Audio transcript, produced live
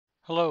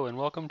Hello and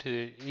welcome to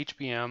the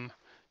HBM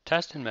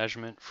Test and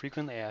Measurement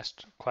Frequently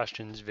Asked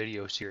Questions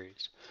video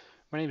series.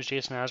 My name is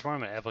Jason Osborne.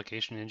 I'm an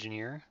application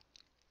engineer.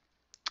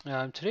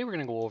 Today we're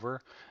going to go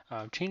over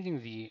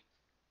changing the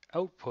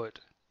output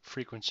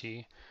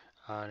frequency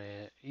on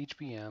a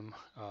HBM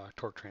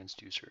torque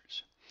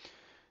transducers.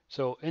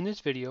 So in this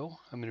video,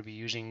 I'm going to be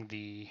using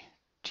the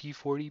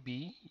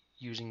T40B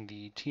using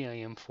the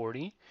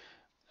TIM40,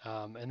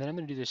 and then I'm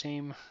going to do the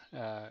same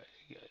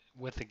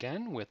with the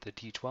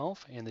T12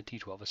 and the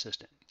T12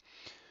 Assistant.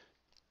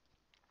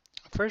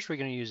 First, we're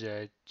going to use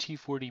a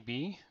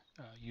T40B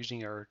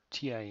using our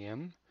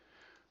TIM40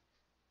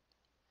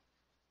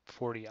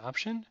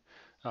 option.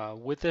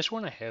 With this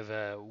one, I have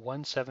a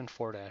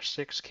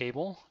 174-6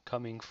 cable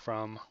coming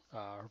from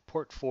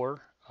port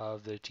 4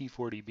 of the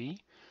T40B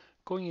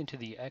going into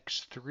the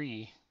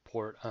X3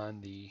 port on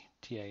the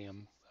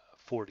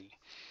TIM40.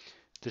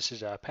 This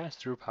is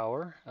pass-through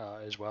power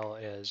as well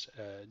as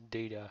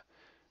data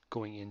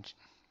going in.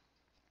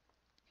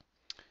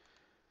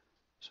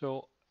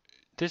 So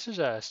this is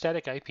a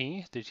static IP.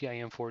 The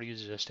TIM40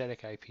 uses a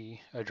static IP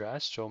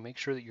address, so make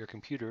sure that your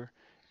computer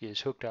is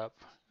hooked up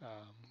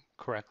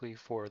correctly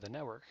for the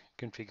network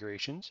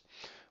configurations.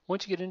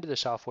 Once you get into the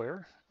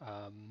software,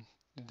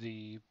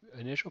 the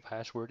initial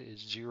password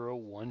is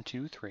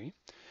 0123.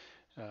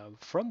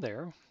 From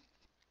there,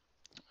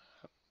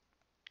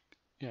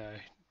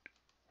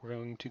 we're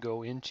going to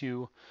go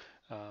into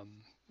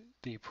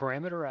the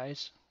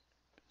parameterize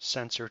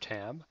sensor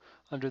tab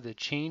under the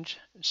change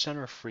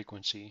center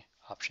frequency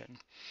option.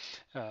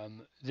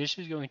 This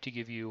is going to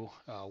give you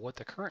what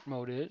the current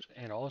mode is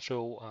and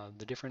also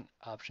the different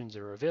options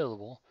that are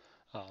available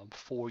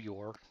for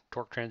your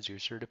torque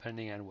transducer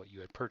depending on what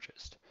you had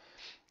purchased.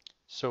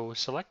 So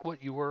select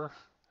what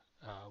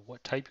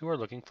type you are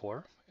looking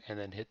for and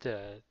then hit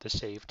the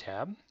Save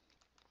tab.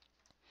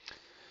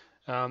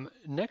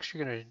 Next,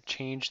 you're going to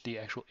change the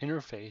actual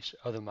interface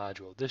of the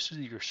module. This is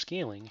your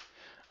scaling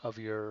of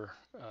your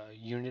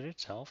unit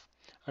itself.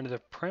 Under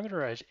the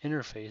parameterized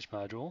interface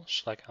module,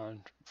 select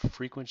on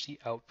frequency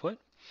output.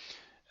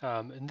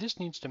 And this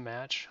needs to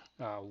match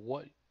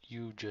what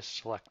you just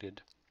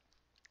selected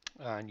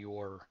on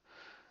your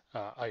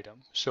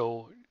item.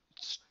 So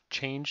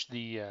change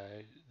the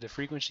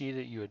frequency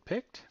that you had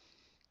picked.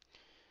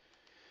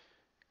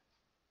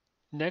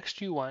 Next,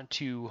 you want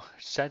to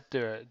set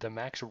the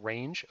max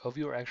range of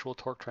your actual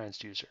torque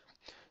transducer.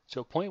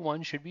 So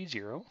 0.1 should be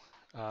 0,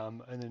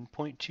 and then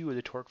 0.2 of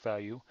the torque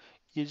value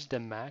is the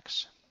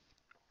max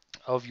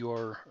of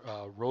your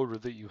rotor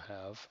that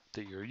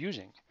you're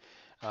using.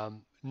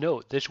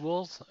 Note, this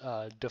will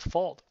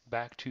default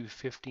back to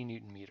 50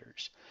 Newton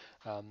meters.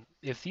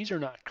 If these are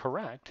not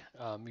correct,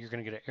 you're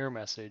going to get an error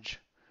message,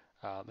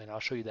 and I'll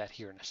show you that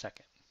here in a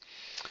second.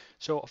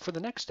 So for the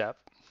next step,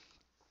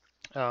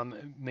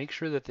 make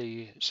sure that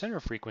the center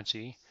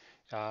frequency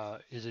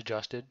is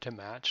adjusted to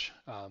match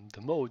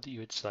the mode that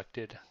you had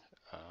selected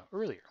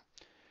earlier.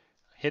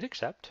 Hit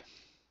accept.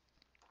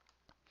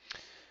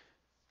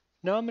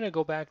 Now I'm going to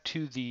go back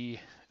to the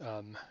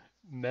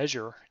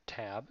measure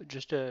tab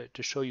just to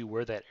show you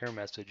where that error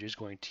message is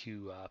going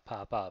to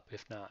pop up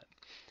if not.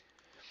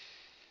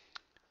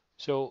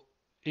 So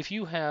if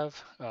you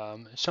have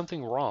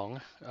something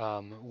wrong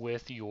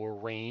with your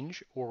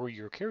range or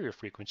your carrier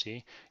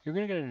frequency, you're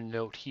going to get a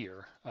note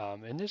here.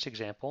 In this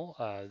example,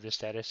 the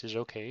status is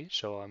okay,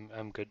 so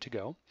I'm good to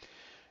go.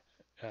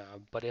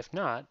 But if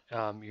not,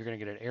 you're going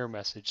to get an error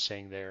message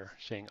saying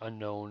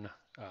unknown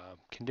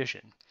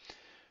condition.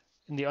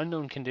 In the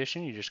unknown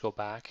condition, you just go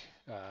back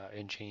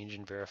and change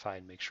and verify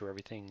and make sure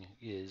everything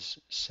is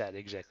set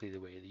exactly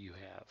the way that you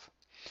have.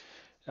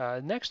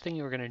 Next thing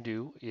you're going to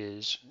do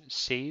is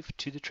save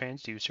to the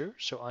transducer.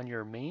 So on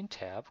your main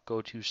tab,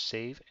 go to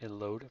Save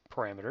and Load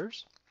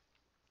Parameters.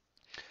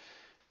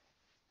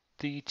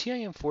 The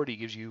TIM40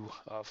 gives you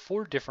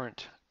 4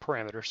 different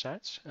parameter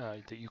sets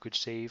that you could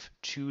save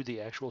to the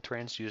actual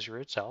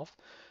transducer itself.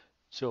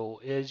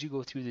 So as you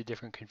go through the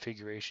different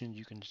configurations,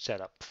 you can set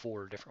up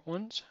 4 different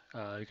ones.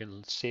 You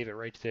can save it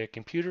right to the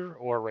computer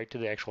or right to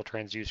the actual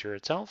transducer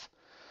itself.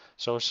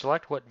 So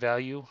select what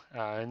value.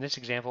 In this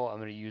example, I'm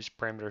going to use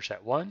parameter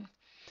set 1,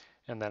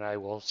 and then I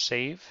will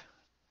save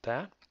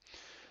that.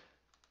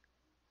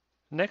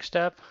 Next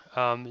step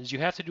is you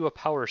have to do a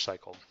power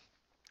cycle.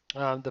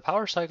 The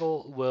power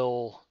cycle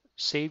will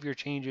save your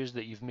changes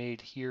that you've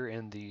made here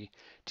in the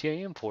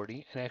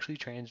TIM40 and actually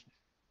transmit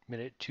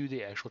it to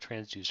the actual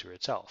transducer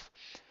itself.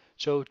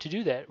 So to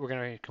do that, we're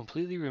going to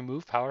completely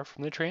remove power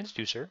from the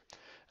transducer.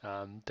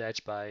 That's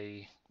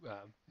by,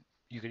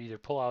 you could either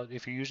pull out,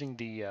 if you're using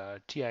the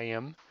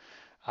TIM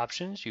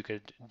options, you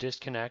could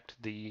disconnect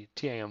the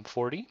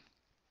TIM40,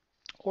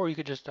 or you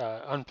could just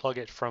unplug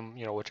it from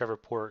whichever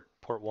port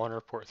 1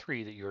 or port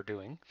 3 that you're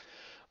doing.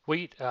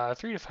 Wait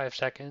 3 to 5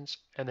 seconds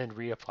and then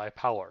reapply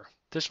power.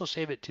 This will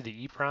save it to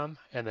the EEPROM,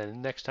 and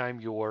then next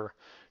time your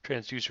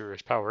transducer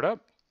is powered up,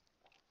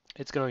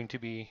 it's going to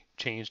be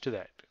changed to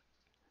that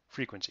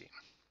frequency.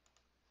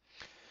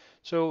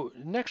 So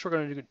next we're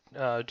going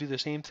to do the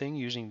same thing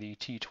using the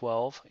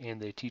T12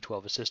 and the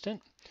T12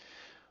 Assistant.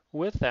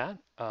 With that,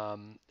 I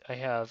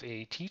have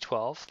a T12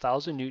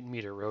 1000 Newton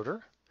meter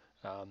rotor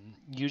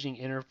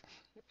using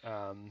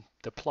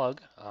the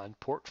plug on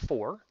port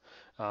 4.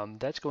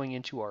 That's going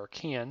into our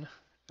CAN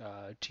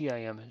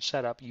TIM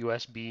setup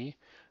USB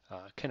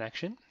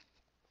connection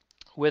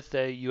with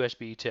the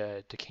USB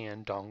to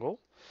CAN dongle.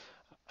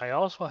 I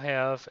also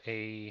have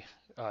a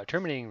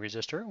terminating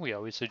resistor. We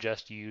always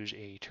suggest you use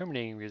a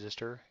terminating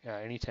resistor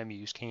anytime you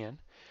use CAN.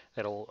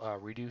 That'll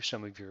reduce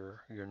some of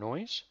your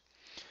noise.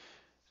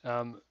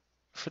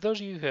 For those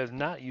of you who have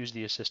not used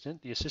the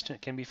Assistant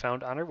can be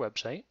found on our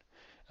website.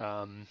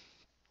 And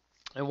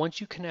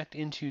once you connect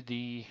into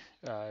the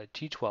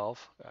T12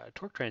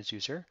 torque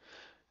transducer,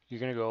 you're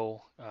going to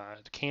go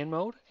to CAN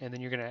mode, and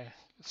then you're going to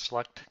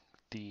select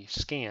the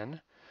scan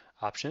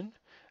option,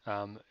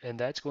 and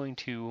that's going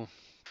to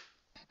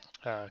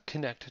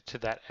connect to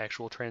that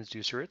actual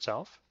transducer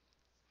itself.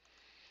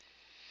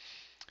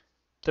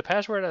 The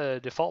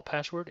password, default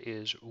password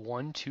is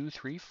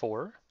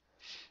 1234.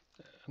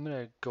 I'm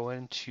going to go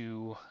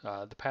into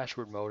the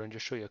password mode and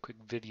just show you a quick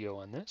video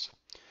on this.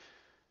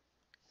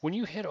 When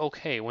you hit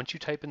OK, once you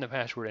type in the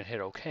password and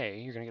hit OK,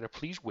 you're going to get a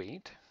please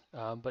wait,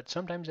 but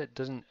sometimes that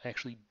doesn't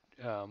actually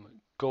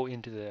go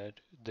into the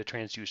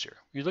transducer.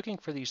 You're looking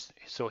for these,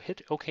 so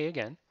hit OK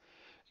again.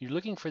 You're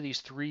looking for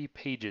these 3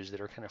 pages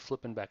that are kind of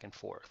flipping back and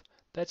forth.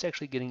 That's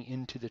actually getting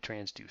into the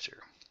transducer.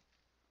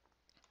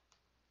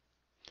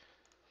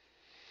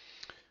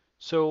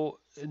 So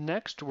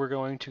next we're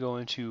going to go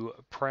into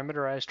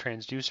parameterized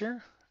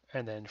transducer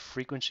and then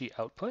frequency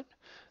output.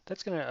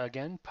 That's going to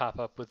again pop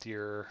up with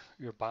your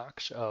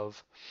box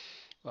of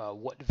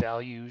what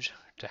values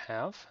to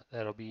have.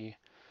 That'll be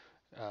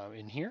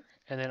in here.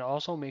 And then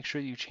also make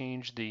sure you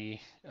change the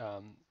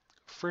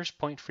first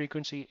point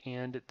frequency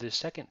and the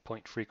second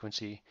point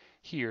frequency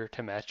here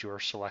to match your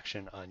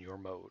selection on your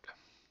mode.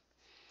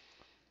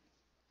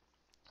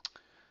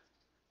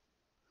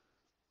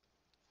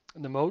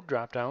 In the mode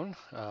dropdown,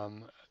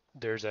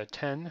 there's a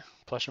 10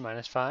 plus or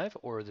minus 5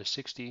 or the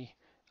 60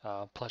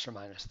 plus or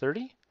minus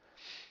 30.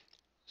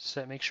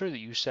 Make sure that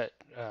you set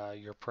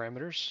your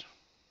parameters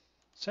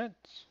set.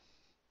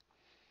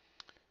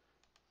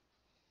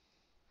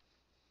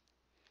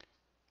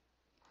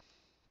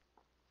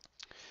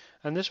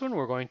 On this one,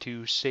 we're going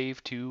to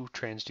save to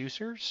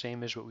transducer,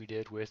 same as what we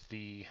did with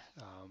the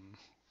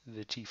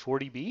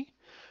T40B.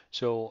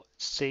 So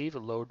save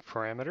load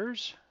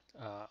parameters.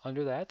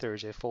 Under that,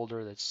 there's a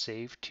folder that's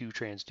saved to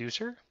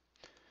transducer.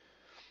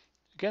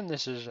 Again,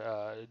 this is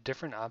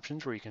different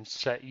options where you can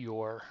set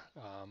your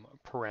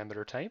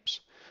parameter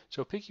types.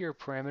 So pick your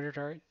parameter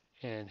type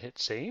and hit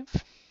save.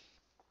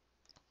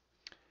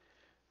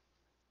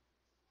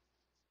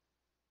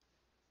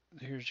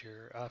 Here's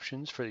your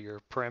options for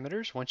your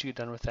parameters. Once you get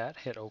done with that,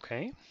 hit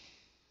OK.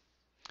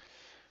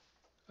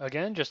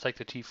 Again, just like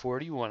the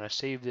T40, you want to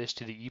save this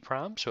to the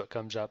EEPROM so it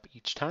comes up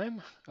each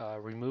time.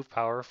 Remove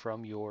power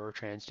from your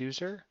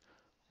transducer,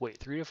 wait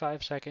 3 to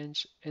 5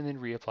 seconds, and then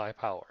reapply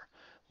power.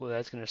 Well,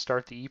 that's going to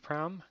start the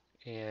EEPROM,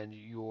 and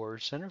your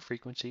center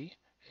frequency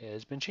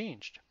has been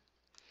changed.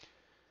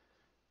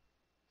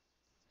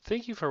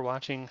 Thank you for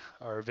watching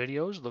our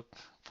videos. Look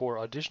for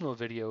additional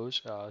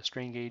videos,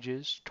 strain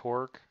gauges,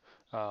 torque,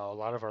 a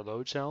lot of our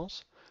load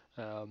cells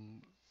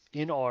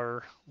in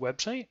our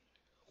website.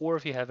 Or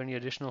if you have any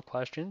additional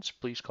questions,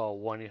 please call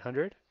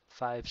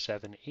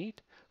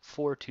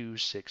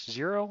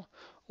 1-800-578-4260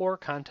 or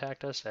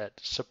contact us at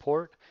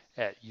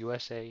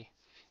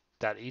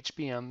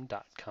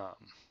support@usa.hbm.com.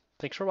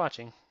 Thanks for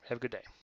watching. Have a good day.